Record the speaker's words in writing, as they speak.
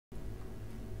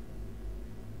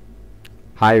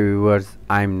Hi viewers,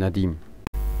 I'm Nadeem.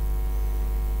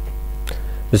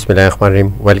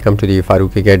 Bismillahirrahmanirrahim. Welcome to the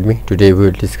Farooq Academy. Today we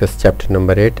will discuss chapter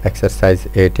number 8, exercise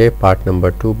 8A, part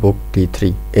number 2, book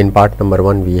D3. In part number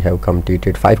 1 we have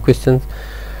completed 5 questions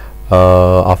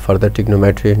of further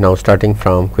trigonometry. Now starting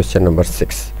from question number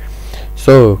 6.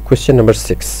 So question number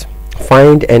 6,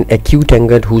 find an acute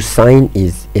angle whose sine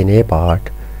is in a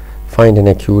part. Find an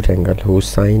acute angle whose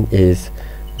sine is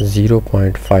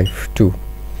 0.52.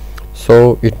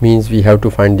 So it means we have to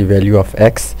find the value of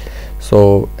x.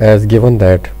 So as given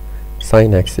that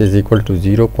sine x is equal to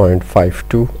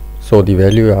 0.52, so the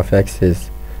value of x is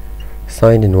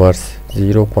sine inverse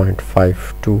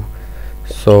 0.52.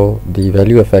 so the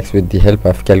value of x with the help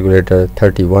of calculator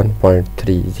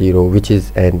 31.30, which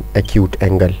is an acute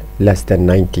angle less than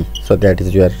 90. So that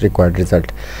is your required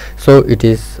result. So it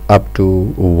is up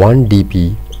to 1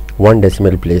 dp, 1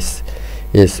 decimal place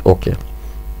is okay.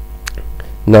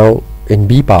 Now in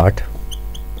B part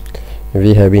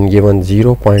we have been given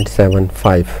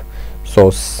 0.75,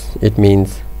 so it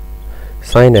means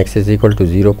sine x is equal to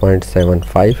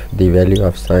 0.75. the value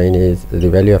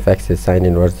of x is sine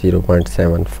inverse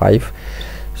 0.75,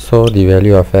 so the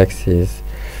value of x is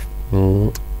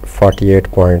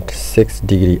 48.6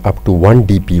 degree up to 1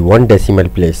 dp, 1 decimal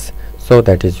place. So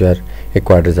that is your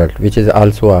required result, which is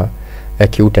also a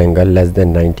acute angle less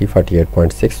than 90,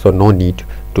 48.6. so no need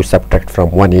to subtract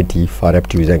from 180 for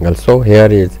obtuse angle. So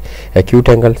here is acute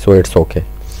angle, so it's okay.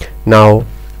 Now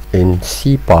in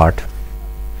C part,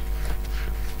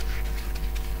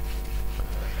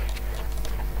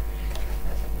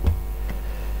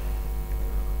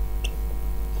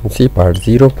 in C part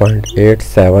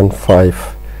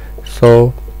 0.875,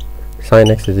 so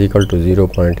sine x is equal to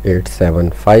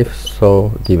 0.875,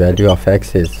 so the value of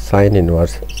x is sine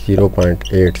inverse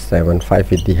 0.875.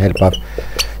 with the help of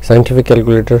scientific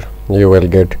calculator you will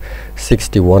get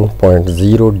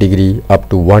 61.0 degree up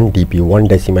to 1 dp, 1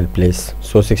 decimal place.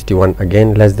 So 61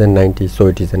 again less than 90, so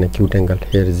it is an acute angle.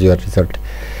 Here is your result.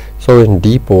 So in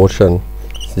D portion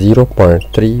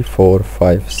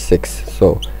 0.3456,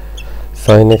 so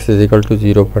sine x is equal to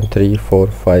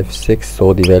 0.3456,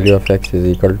 so the value of x is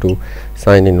equal to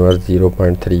sine inverse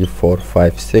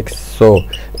 0.3456. so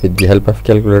with the help of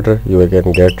calculator you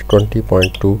can get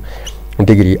 20.2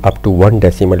 degree up to 1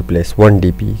 decimal place, 1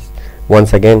 dp.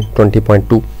 Once again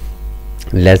 20.2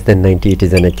 less than 90, it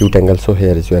is an acute angle. So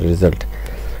here is your result.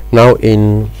 Now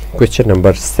in question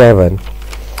number 7,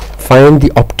 find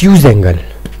the obtuse angle.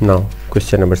 Now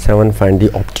question number 7, find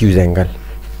the obtuse angle.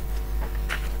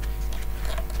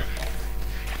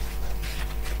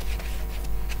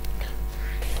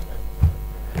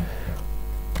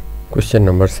 Question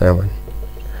number 7,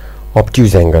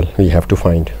 obtuse angle we have to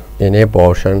find in a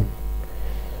portion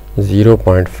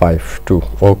 0.52.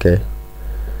 okay,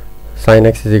 sine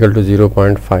x is equal to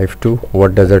 0.52.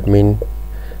 what does that mean?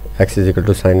 X is equal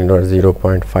to sine inverse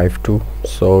 0.52,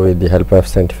 so with the help of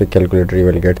scientific calculator you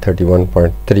will get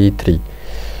 31.33.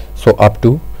 so up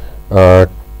to 2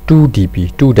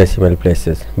 dp, 2 decimal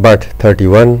places, but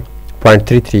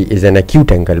 31.33 is an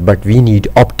acute angle, but we need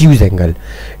obtuse angle.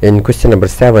 In question number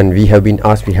 7 we have been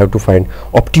asked we have to find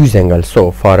obtuse angle.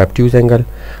 So for obtuse angle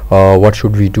what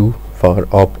should we do? For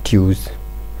obtuse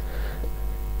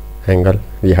angle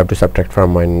we have to subtract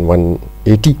from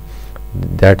 180,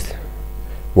 that's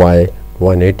why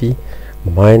 180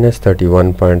 minus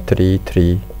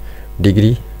 31.33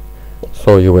 degree,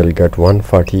 so you will get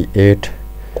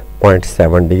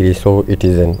 148.7 degree. so it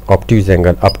is an obtuse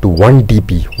angle up to 1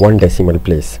 dp, 1 decimal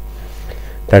place.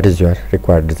 That is your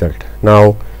required result.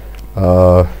 Now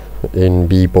in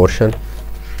B portion,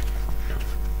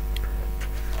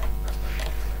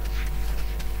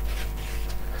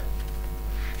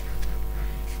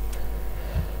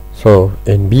 so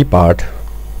in B part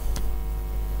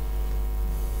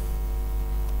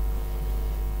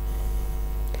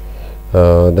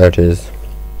that is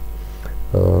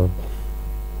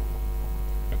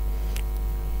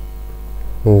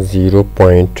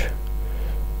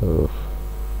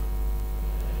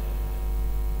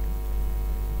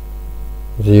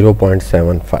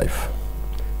 0.75,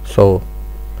 so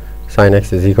sine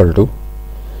x is equal to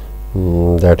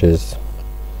that is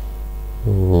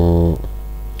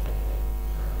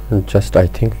just I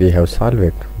think we have solved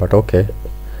it, but okay,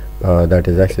 that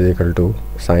is x is equal to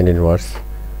sine inverse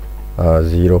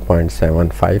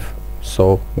 0.75,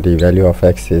 so the value of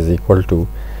x is equal to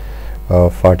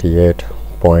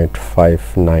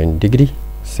 48.59 degree.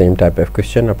 Same type of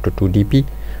question, up to 2 dp.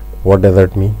 What does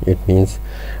that mean? It means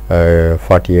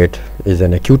 48 is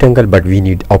an acute angle, but we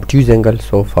need obtuse angle.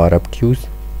 So for obtuse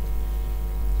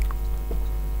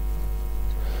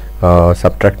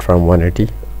subtract from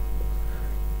 180,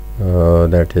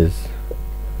 that is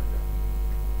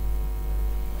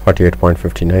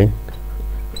 48.59.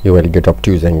 you will get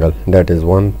obtuse angle, that is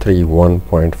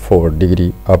 131.4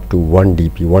 degree up to 1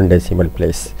 dp, 1 decimal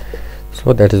place.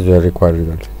 So that is your required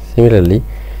result. Similarly,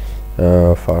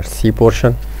 for C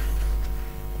portion,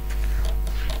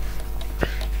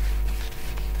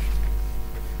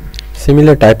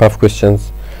 similar type of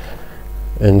questions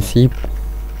in C,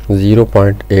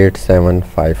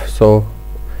 0.875. so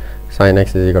sin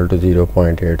x is equal to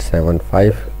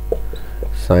 0.875,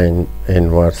 sin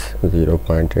inverse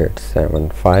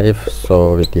 0.875.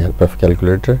 so with the help of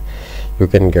calculator you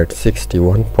can get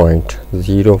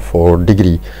 61.04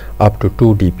 degree up to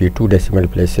 2 dp, 2 decimal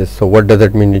places. So what does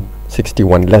that mean?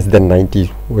 61 less than 90,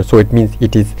 so it means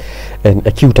it is an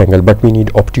acute angle, but we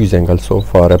need obtuse angle. So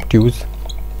for obtuse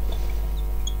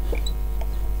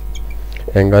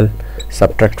angle,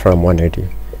 subtract from 180,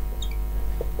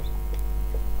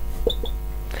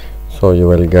 so you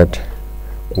will get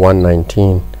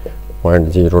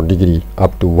 119.0 degree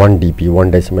up to 1 dp,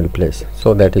 1 decimal place.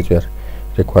 So that is your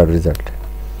required result.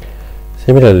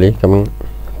 Similarly, coming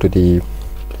to the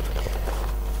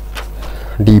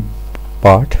D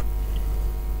part,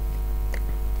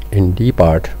 in D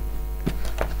part,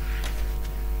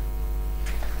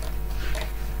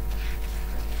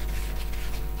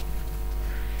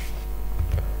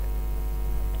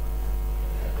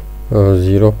 uh,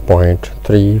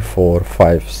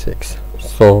 0.3456.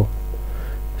 so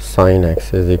sin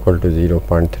x is equal to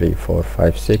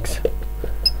 0.3456,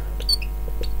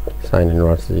 sin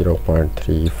inverse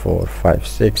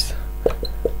 0.3456.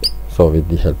 so with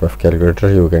the help of calculator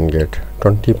you can get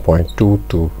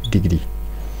 20.22 degree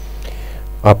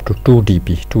up to 2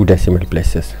 dp, 2 decimal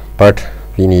places, but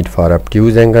we need for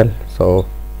obtuse angle. So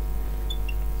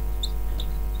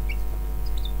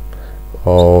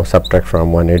subtract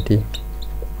from 180,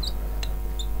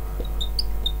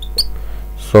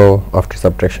 so after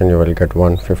subtraction you will get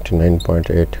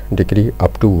 159.8 degree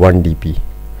up to 1 dp,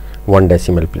 1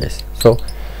 decimal place. So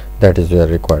that is your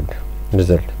required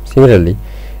result. Similarly,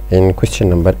 in question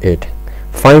number 8,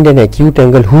 find an acute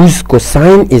angle whose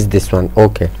cosine is this one.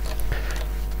 Okay,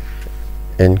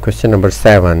 in question number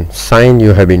 7, sine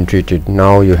you have been treated,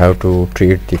 now you have to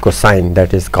treat the cosine,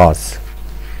 that is cos.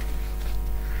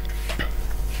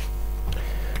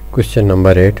 Question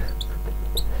number 8,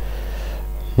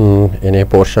 in a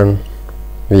portion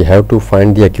we have to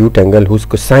find the acute angle whose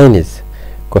cosine is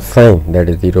that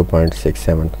is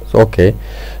 0.67. so okay,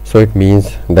 so it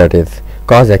means that is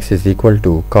cos x is equal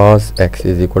to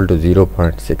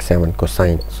 0.67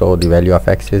 cosine. So the value of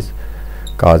x is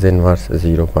cos inverse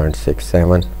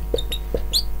 0.67.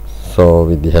 so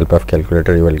with the help of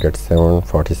calculator you will get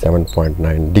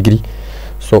 747.9 degree,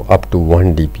 so up to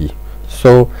 1 dp.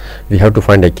 So we have to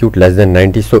find acute less than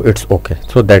 90, so it's okay.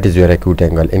 So that is your acute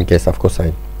angle in case of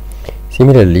cosine.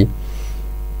 Similarly,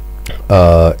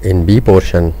 in B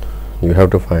portion you have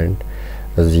to find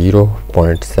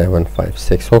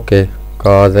 0.756. okay,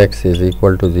 cos x is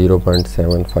equal to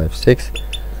 0.756,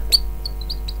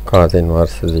 cos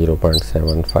inverse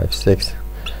 0.756.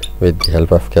 with the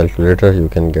help of calculator you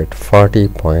can get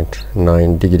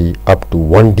 40.9 degree up to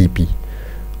 1 dp,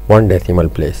 1 decimal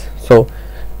place. So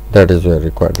that is your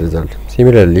required result.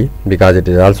 Similarly, because it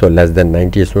is also less than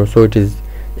 90, so it is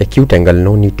acute angle,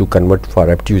 no need to convert for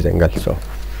obtuse angle. So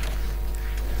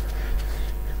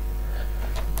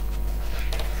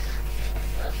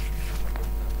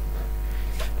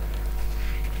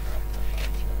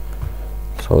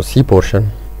C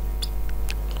portion,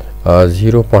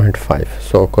 0.5.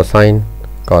 so cosine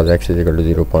cos x is equal to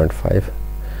 0.5.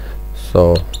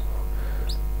 so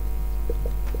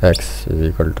x is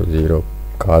equal to 0,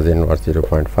 cos inverse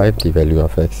 0.5. the value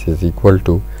of x is equal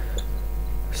to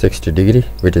 60 degree,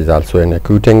 which is also an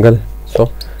acute angle.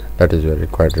 So that is your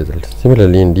required result.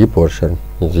 Similarly, in D portion,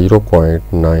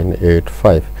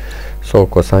 0.985. so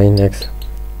cosine x,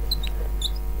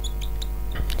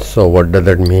 so what does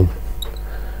that mean?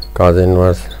 Cos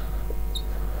inverse,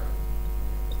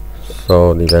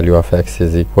 so the value of x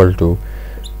is equal to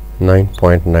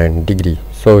 9.9 degree,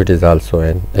 so it is also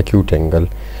an acute angle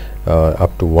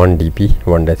up to 1 dp,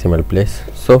 1 decimal place.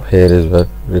 So here is the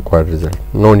required result,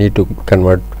 no need to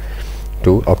convert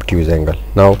to obtuse angle.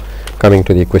 Now coming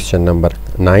to the question number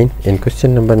 9. In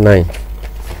question number 9,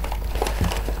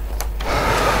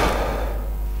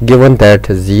 given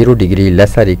that 0 degree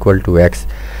less or equal to x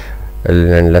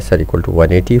and less or equal to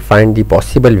 180, find the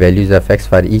possible values of x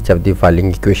for each of the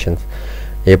following equations.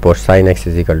 A for sin x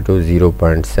is equal to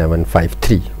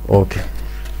 0.753. okay,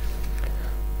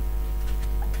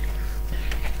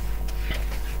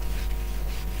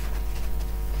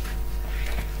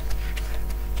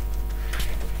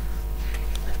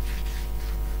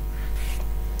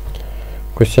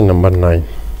 Question number 9.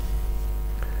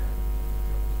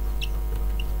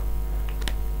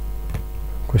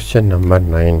 Question number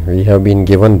 9, we have been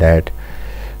given that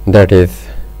is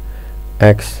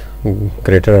x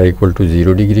greater or equal to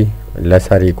 0 degree,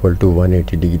 less or equal to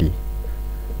 180 degree.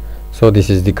 So this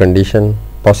is the condition,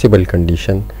 possible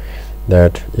condition,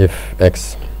 that if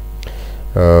x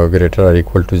greater or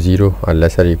equal to 0 or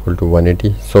less or equal to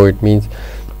 180, so it means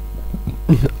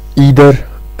either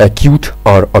acute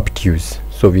or obtuse.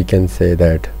 So we can say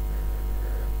that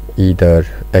either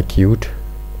acute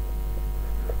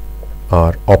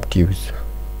or obtuse.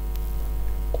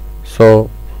 So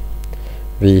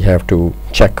we have to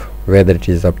check whether it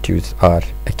is obtuse or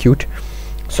acute.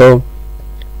 So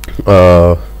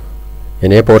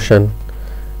in a portion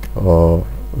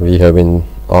we have been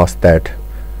asked that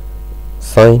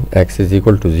sin x is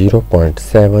equal to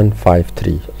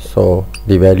 0.753. so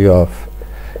the value of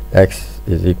x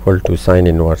is equal to sin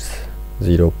inverse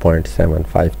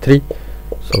 0.753.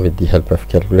 so with the help of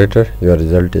calculator, your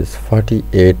result is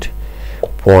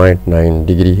 48.9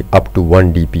 degree up to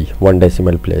 1 dp, 1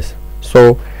 decimal place.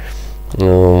 So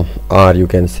or you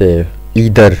can say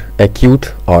either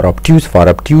acute or obtuse. For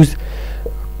obtuse,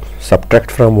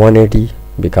 subtract from 180,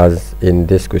 because in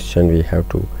this question we have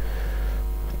to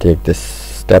take this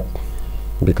step,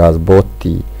 because both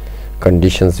the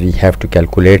conditions we have to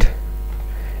calculate.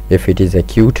 If it is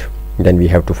acute, then we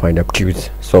have to find obtuse.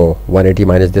 So 180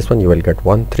 minus this one, you will get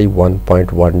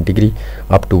 131.1 degree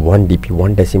up to 1 dp,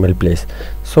 1 decimal place.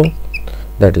 So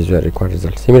that is your required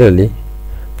result. Similarly,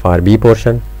 for B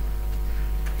portion,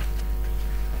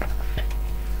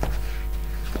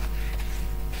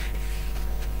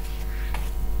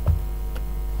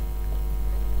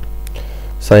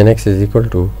 sin x is equal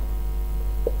to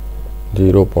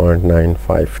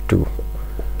 0.952.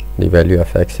 the value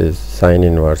of x is sin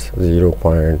inverse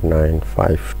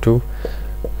 0.952.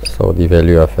 so the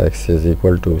value of x is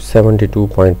equal to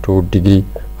 72.2 degree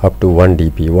up to 1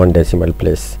 dp, 1 decimal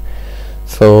place.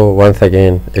 So once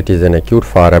again, it is an acute.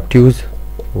 For obtuse,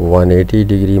 180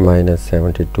 degree minus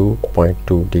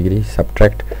 72.2 degree,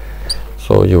 subtract,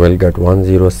 so you will get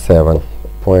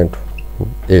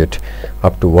 107.8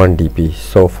 up to 1 dp.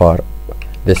 so far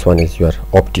this one is your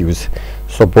obtuse.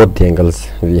 So both the angles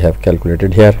we have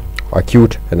calculated here,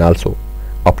 acute and also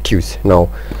obtuse. Now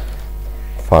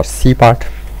for C part,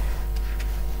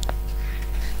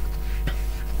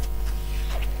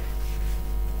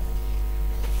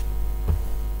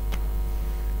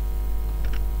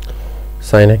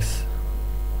 sin x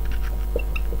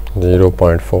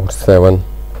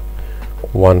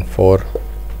 0.4714,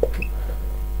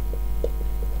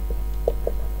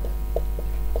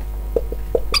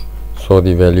 so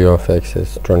the value of x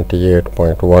is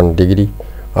 28.1 degree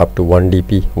up to 1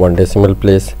 dp, 1 decimal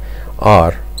place.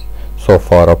 Or so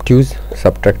for obtuse,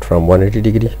 subtract from 180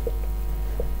 degree,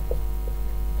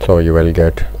 so you will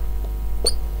get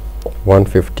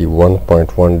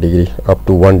 151.1 degree up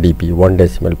to 1 dp, 1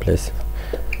 decimal place.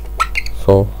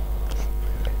 So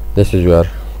this is your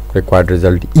required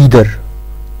result, either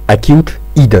acute,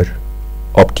 either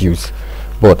obtuse.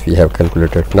 Both we have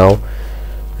calculated. Now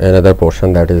another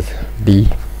portion, that is D.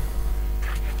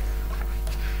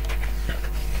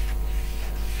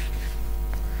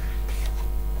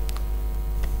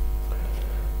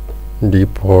 D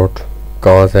port,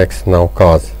 cos x, now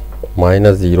cos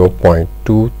minus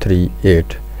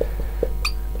 0.238,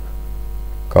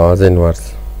 cos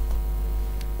inverse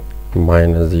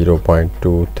minus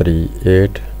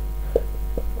 0.238,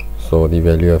 so the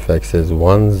value of x is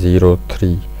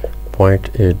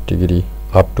 103.8 degree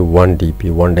up to 1 dp,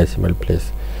 1 decimal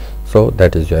place. So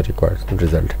that is your required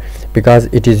result, because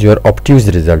it is your obtuse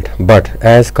result. But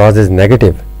as cos is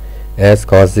negative,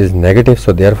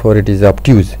 so therefore it is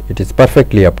obtuse. It is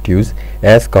perfectly obtuse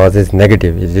as cos is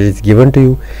negative. It is given to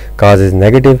you, cos is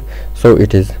negative, so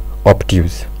it is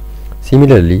obtuse.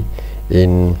 Similarly,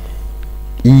 in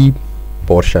E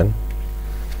portion,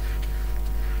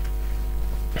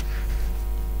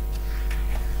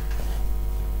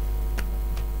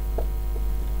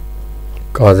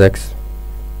 cos x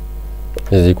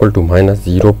is equal to minus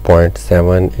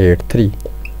 0.783,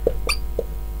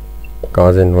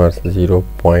 cos inverse 0.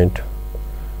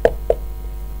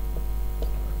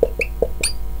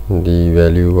 The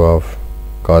value of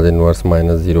cos inverse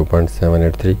minus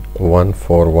 0.783,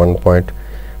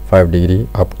 141.5 degree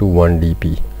up to 1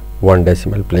 dp, 1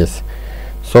 decimal place.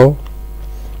 So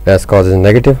as cos is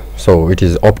negative, so it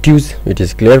is obtuse. It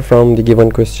is clear from the given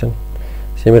question.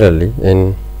 Similarly,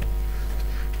 in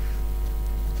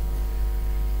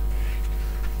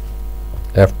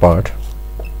F part,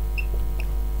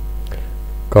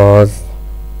 cos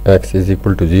x is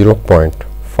equal to 0.9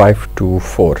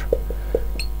 0.524,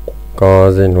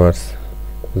 cos inverse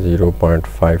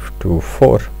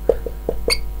 0.524.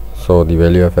 So the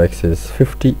value of x is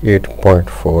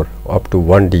 58.4 up to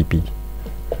 1 dp.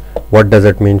 What does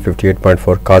it mean?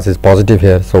 58.4, cos is positive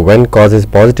here, so when cos is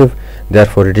positive,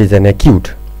 therefore it is an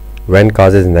acute. When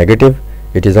cos is negative,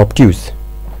 it is obtuse.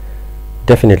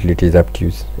 Definitely it is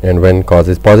obtuse. And when cos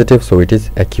is positive, so it is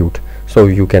acute. So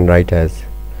you can write as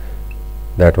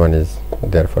that one is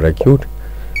therefore acute.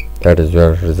 That is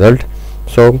your result.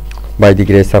 So by the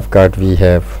grace of God, we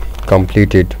have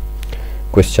completed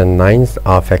question 9s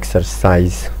of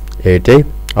exercise 8A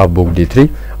of book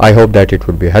D3. I hope that it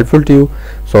would be helpful to you.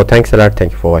 So thanks a lot.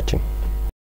 Thank you for watching.